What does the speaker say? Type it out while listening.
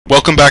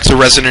Welcome back to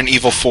Resident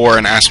Evil 4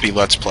 and Aspie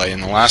Let's Play. In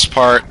the last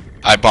part,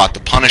 I bought the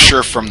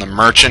Punisher from the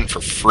merchant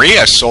for free.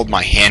 I sold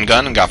my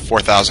handgun and got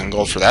 4,000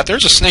 gold for that.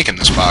 There's a snake in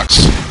this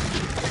box.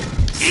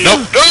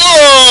 Nope.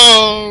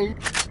 No!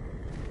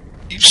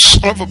 You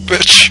son of a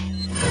bitch.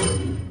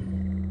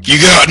 You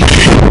got me.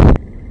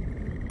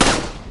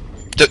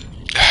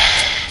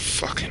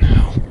 Fucking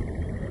hell.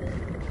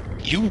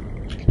 You...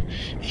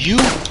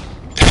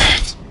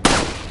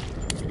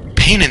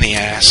 Pain in the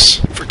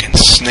ass. Freaking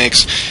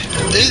snakes.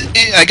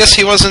 I guess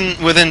he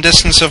wasn't within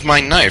distance of my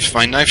knife.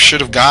 My knife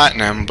should have gotten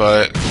him,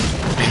 but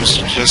he was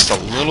just a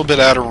little bit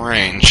out of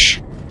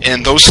range.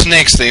 And those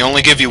snakes, they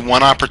only give you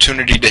one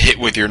opportunity to hit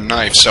with your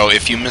knife, so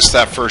if you miss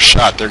that first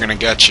shot, they're gonna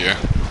get you.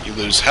 You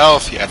lose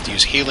health, you have to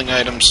use healing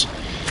items.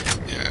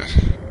 Yeah.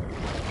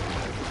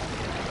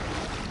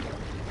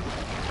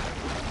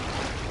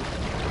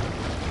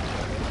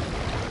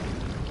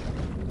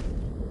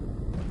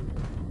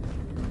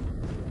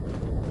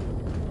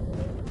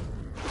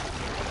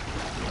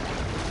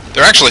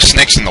 There are actually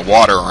snakes in the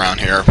water around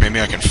here. Maybe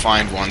I can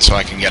find one so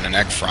I can get an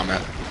egg from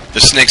it. The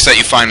snakes that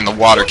you find in the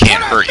water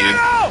can't hurt you.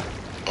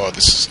 Oh,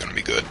 this is gonna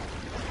be good.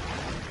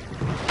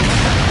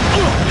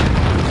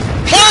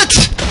 What?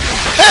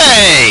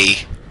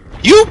 Hey!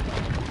 You...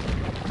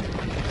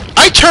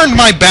 I turned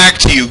my back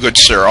to you, good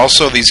sir.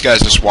 Also, these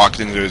guys just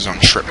walked into his own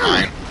trip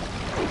mine.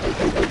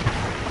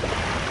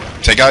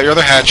 Take out your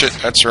other hatchet.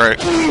 That's right.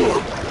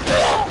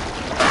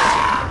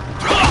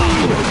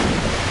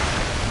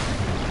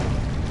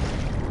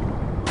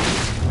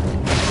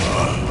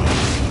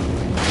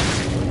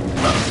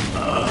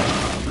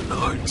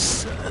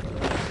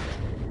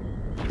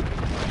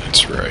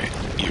 That's right.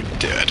 You're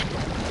dead.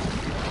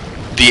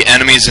 The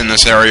enemies in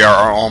this area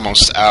are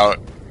almost out.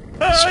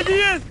 So,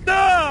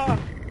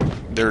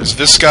 there's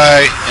this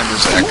guy, and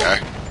there's that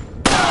guy.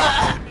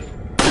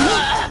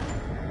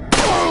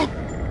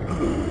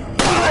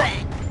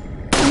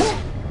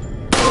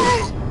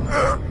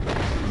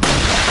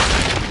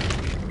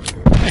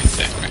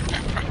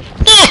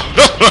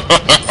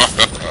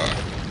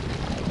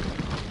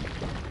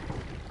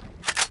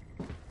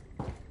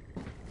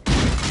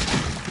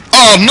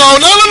 Oh, no,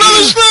 not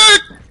another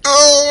snake!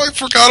 Oh, I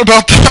forgot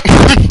about that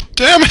one.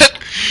 Damn it!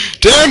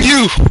 Damn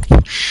you!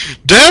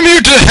 Damn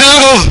you to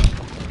hell!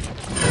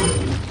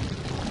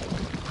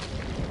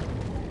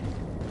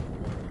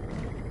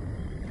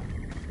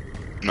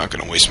 I'm not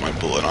gonna waste my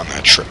bullet on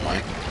that trip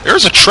mine.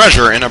 There's a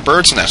treasure in a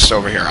bird's nest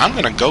over here. I'm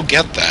gonna go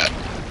get that.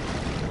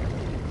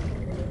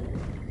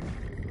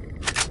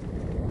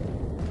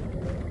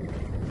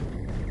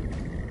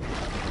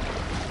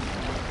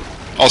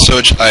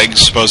 Also, I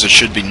suppose it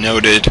should be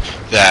noted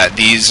that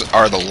these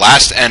are the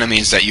last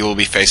enemies that you will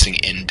be facing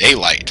in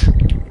daylight.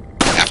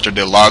 After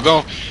the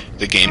Lago,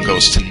 the game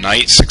goes to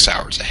night 6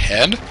 hours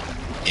ahead,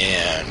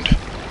 and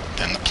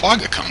then the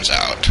Plaga comes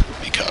out,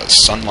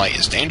 because sunlight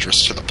is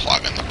dangerous to the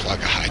Plaga, and the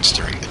Plaga hides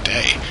during the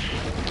day.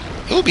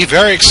 It will be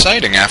very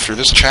exciting after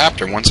this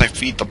chapter once I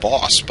feed the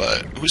boss,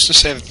 but who's to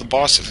say that the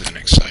boss isn't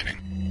exciting?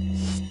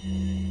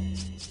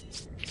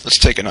 Let's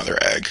take another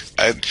egg.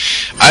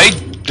 I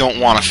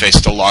don't want to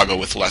face the Lago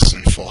with less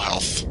than full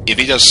health. If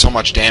he does so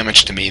much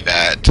damage to me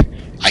that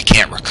I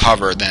can't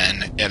recover,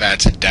 then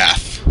that's a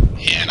death.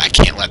 And I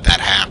can't let that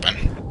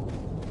happen.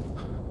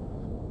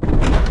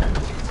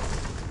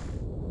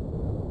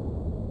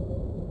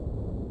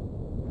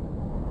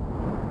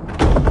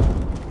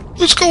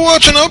 Let's go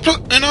watch an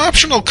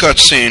optional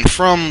cutscene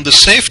from the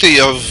safety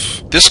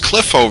of this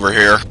cliff over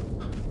here.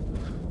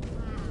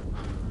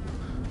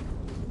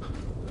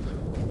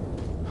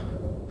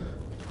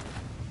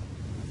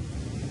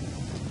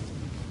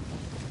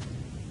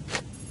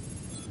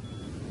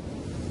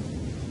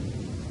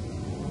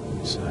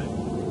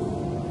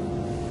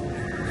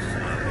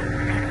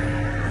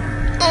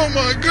 Oh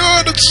my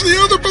god, it's the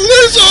other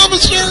police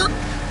officer!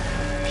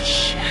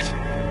 Shit.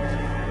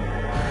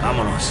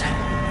 Vámonos.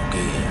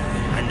 Okay,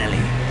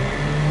 ándale.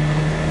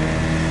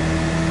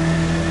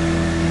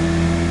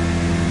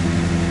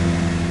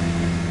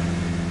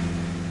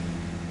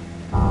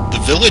 The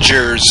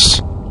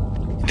villagers,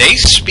 they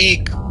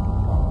speak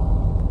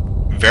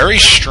very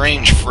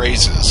strange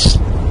phrases.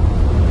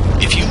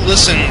 If you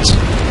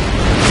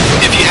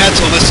had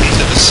to listen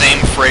to the same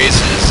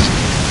phrases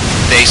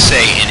they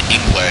say in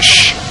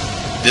English,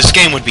 this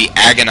game would be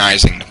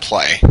agonizing to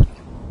play.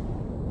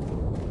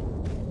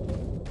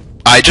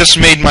 I just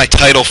made my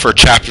title for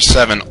Chapter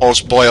 7, Os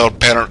voy a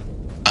romper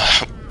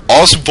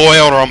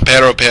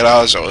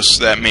pedazos.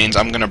 That means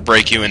I'm gonna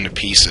break you into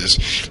pieces.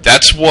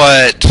 That's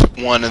what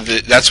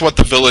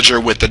the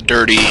villager with the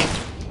dirty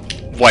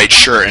white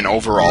shirt and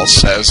overalls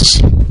says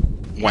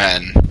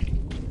when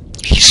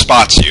he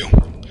spots you.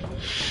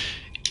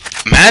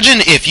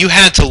 Imagine if you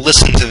had to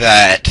listen to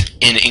that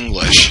in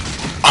English.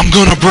 I'm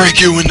gonna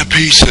break you into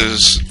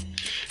pieces.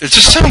 It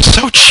just sounds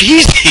so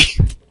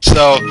cheesy.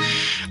 So,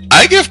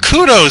 I give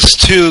kudos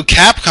to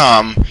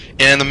Capcom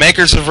and the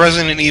makers of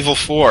Resident Evil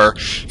 4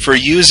 for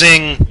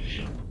using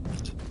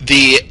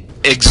the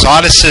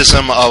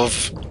exoticism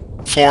of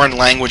foreign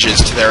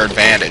languages to their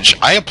advantage.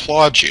 I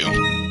applaud you.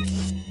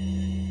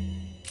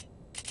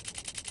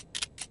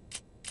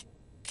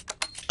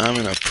 I'm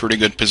in a pretty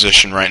good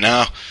position right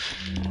now.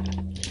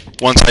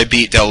 Once I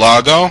beat Del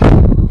Lago,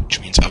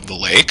 which means of the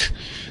lake,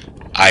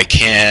 I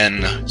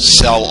can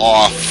sell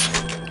off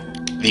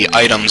the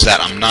items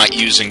that I'm not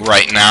using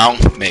right now,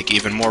 make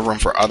even more room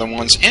for other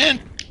ones, and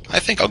I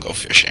think I'll go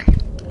fishing.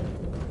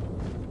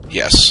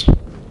 Yes,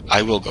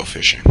 I will go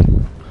fishing.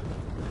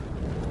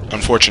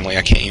 Unfortunately,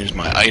 I can't use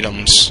my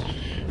items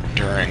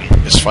during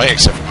this fight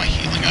except for my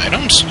healing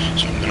items, so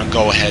I'm going to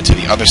go ahead to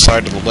the other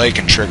side of the lake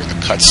and trigger the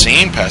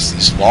cutscene past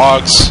these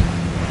logs.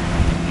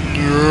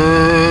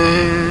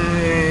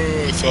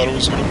 I thought it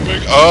was going to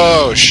make...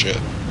 Oh, shit.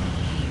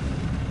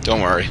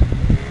 Don't worry.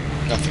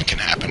 Nothing can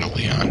happen to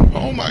Leon.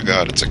 Oh my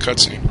god, it's a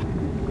cutscene.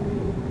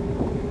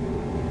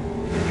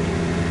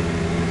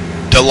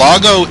 Del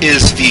Lago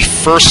is the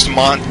first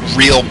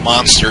real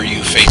monster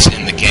you face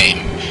in the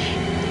game.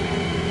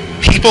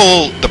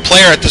 The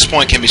player at this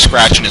point can be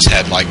scratching his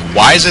head like,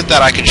 why is it that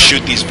I can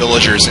shoot these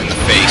villagers in the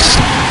face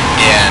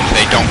and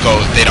they don't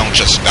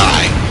just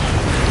die?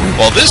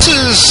 Well, this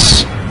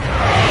is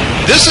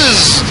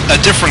a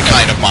different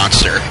kind of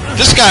monster.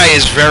 This guy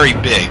is very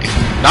big.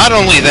 Not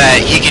only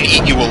that, he can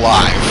eat you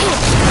alive.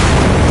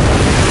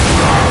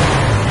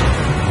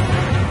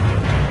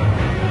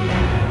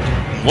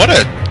 What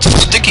a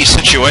sticky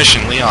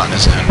situation Leon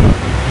is in.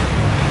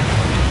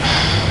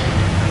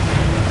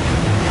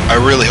 I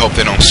really hope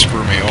they don't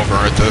screw me over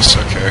at this.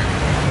 Okay.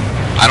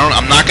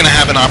 I'm not gonna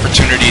have an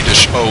opportunity to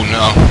oh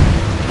no.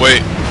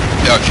 Wait.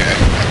 Okay.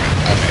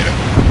 I made it.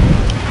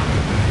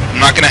 I'm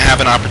not gonna have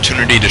an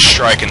opportunity to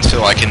strike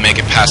until I can make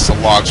it past the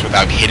logs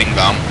without hitting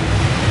them.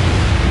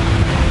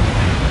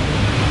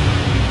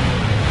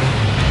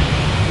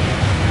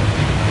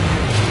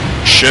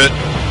 Shit.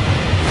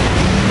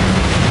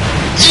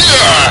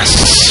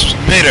 Yes!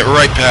 Made it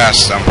right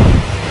past them.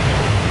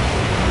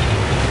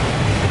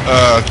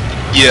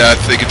 Yeah, I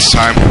think it's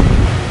time.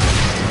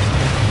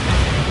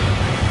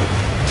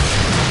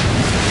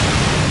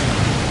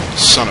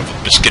 Son of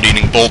a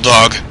biscuit-eating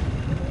bulldog.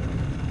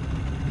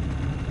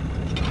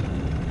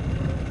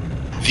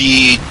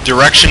 The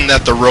direction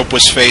that the rope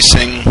was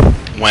facing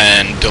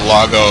when Del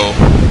Lago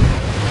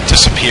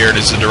disappeared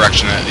is the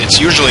direction that... It's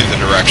usually the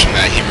direction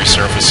that he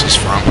resurfaces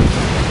from.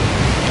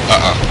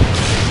 Uh-oh.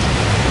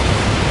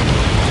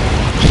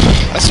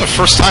 That's the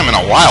first time in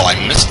a while I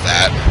missed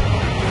that.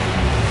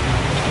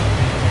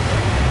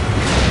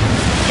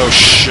 Oh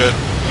shit.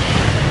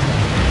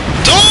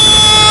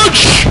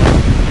 Dodge!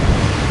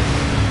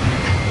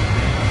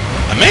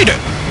 I made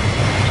it.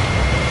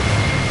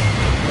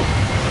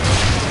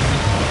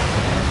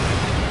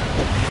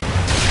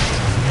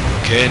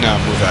 Okay, now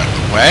move out of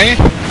the way.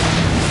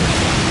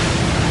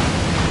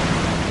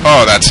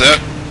 Oh, that's it?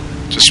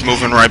 Just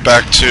moving right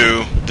back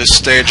to this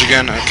stage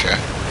again? Okay.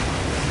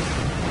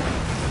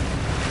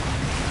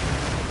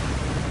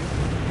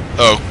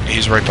 Oh,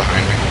 he's right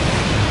behind me.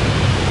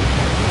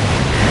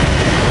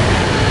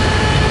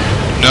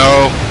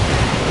 No.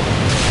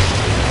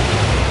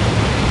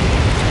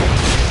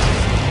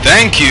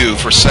 Thank you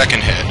for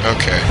second hit.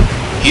 Okay.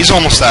 He's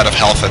almost out of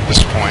health at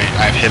this point.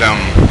 I've hit him,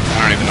 I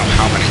don't even know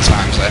how many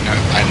times.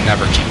 I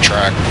never keep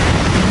track.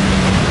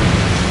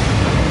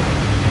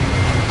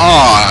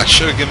 Aw, it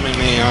should have given me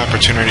the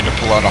opportunity to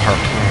pull out a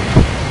harpoon.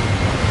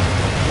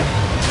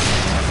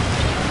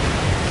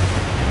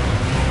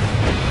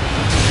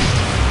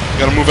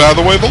 Gotta move out of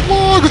the way of the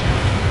log!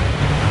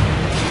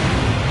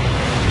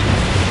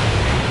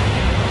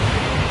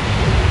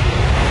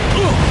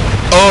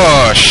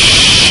 Oh,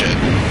 shit.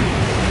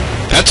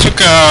 That took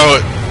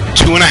out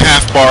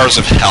 2.5 bars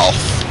of health.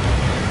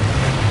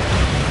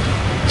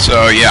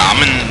 So, yeah,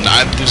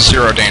 there's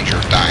zero danger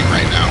of dying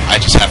right now. I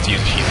just have to use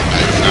a healing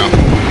item now.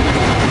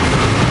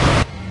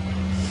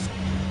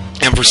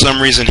 And for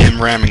some reason,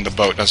 him ramming the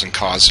boat doesn't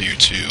cause you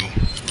to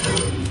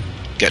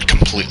get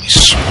completely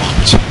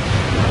swamped.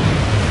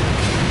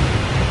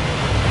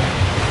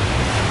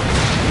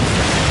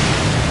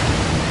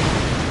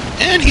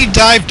 And he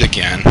dived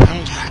again. That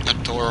was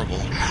adorable.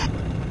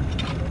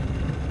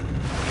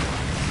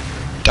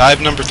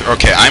 Dive number 3.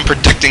 Okay, I'm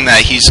predicting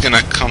that he's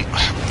gonna come...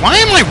 Why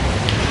am I...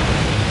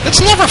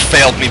 It's never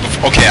failed me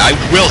before. Okay, I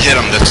will hit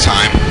him this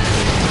time.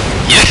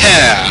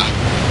 Yeah!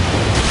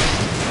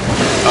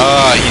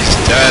 He's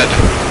dead.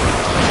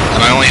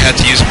 And I only had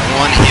to use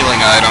one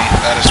healing item.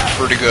 That is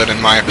pretty good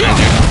in my opinion.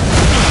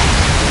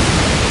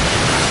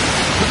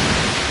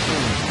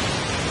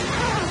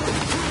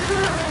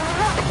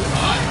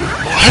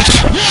 What?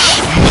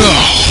 No!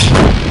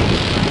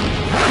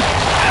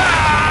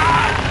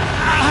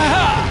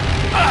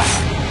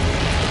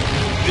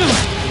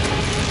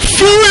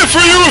 Fury for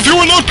you if you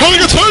were not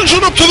paying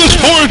attention up to this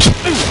point!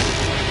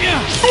 You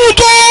will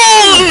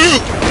die!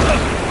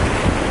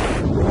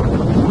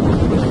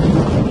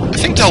 I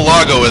think Del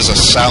Lago is a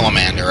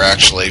salamander,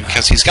 actually,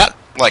 because he's got,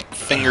 like,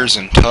 fingers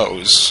and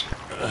toes.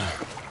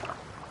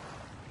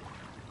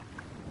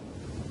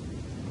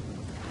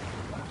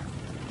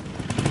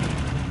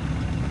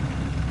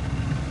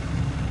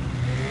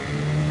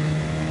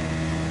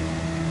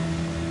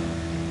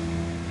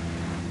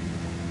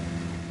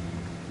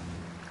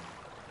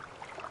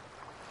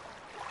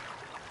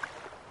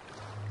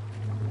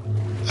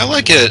 I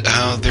like it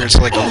how there's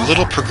like a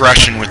little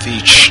progression with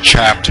each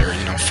chapter.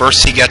 You know,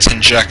 first he gets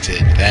injected,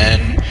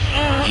 then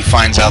he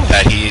finds out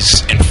that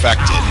he's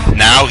infected.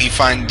 Now he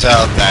finds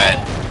out that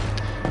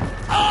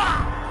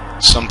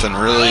something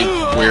really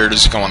weird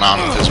is going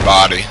on with his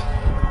body.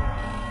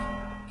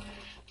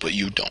 But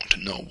you don't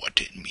know what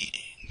it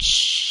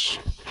means.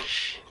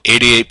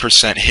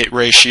 88% hit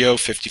ratio,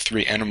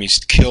 53 enemies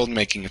killed,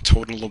 making a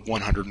total of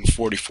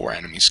 144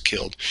 enemies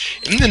killed.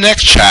 In the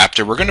next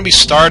chapter, we're going to be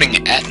starting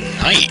at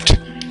night.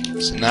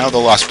 So now the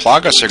Las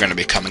Plagas are going to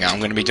be coming out. I'm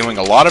going to be doing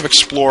a lot of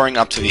exploring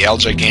up to the El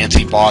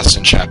Gigante boss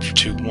in Chapter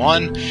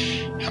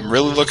 2-1. I'm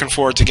really looking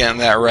forward to getting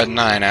that Red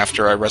 9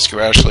 after I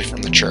rescue Ashley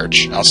from the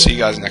church. I'll see you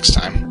guys next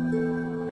time.